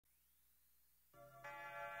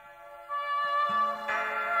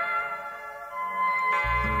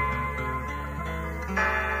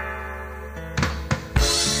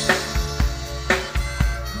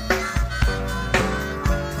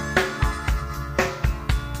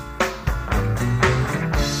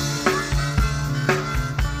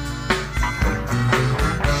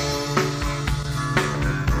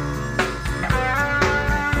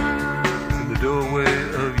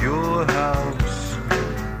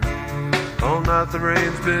out the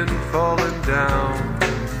rain's been falling down.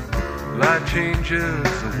 Light changes,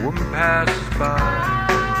 a woman passes by.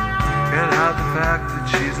 Can't hide the fact that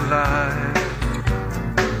she's alive.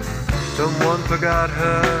 Someone forgot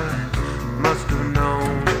her, must have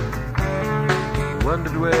known.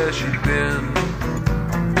 Wondered where she'd been.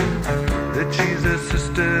 That she's a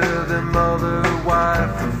sister, their mother,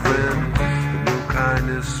 wife, or friend. But no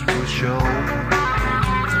kindness was shown.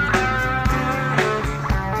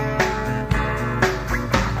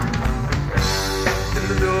 In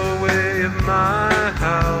the doorway of my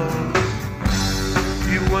house,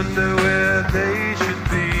 you wonder where they should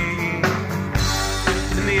be.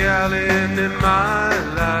 In the alley and in my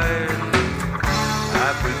life, I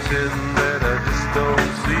pretend that I just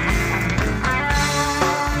don't see.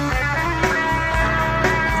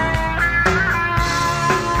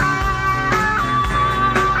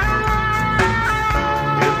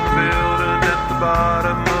 In the building at the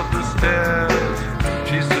bottom of the stairs,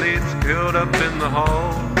 she sleeps curled up in the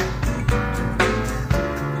hall,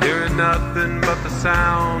 hearing nothing but the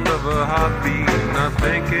sound of her heartbeat, not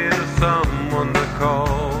thinking of someone to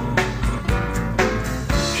call.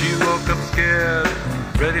 She woke up scared,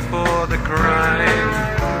 ready for the crime,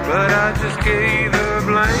 but I just gave her a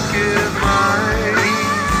blanket mine.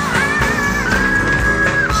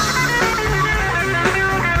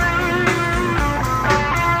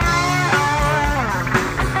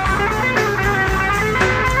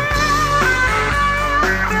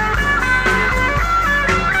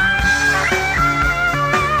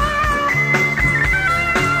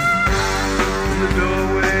 In the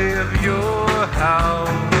doorway of your house,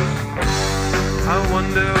 I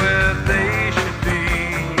wonder where they should be.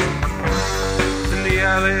 In the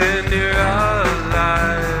alley near our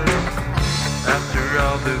lives, after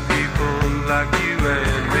all the people like you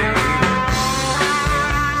and me.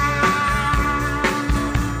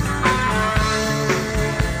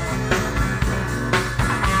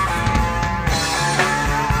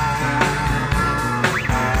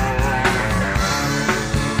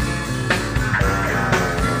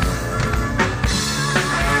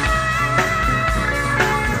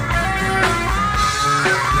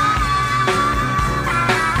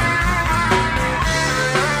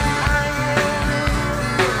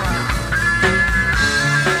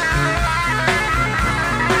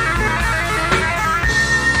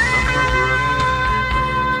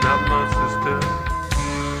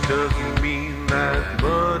 Doesn't mean that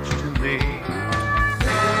much to me.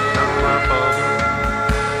 Not my father,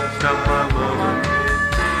 not my mother,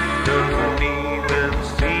 doesn't even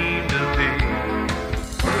seem to be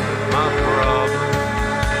my problem,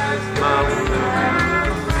 my worry,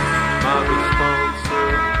 my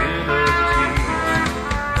responsibility.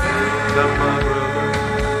 Not my brother,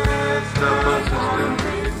 not my sister,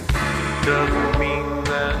 doesn't mean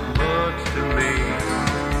that much to me.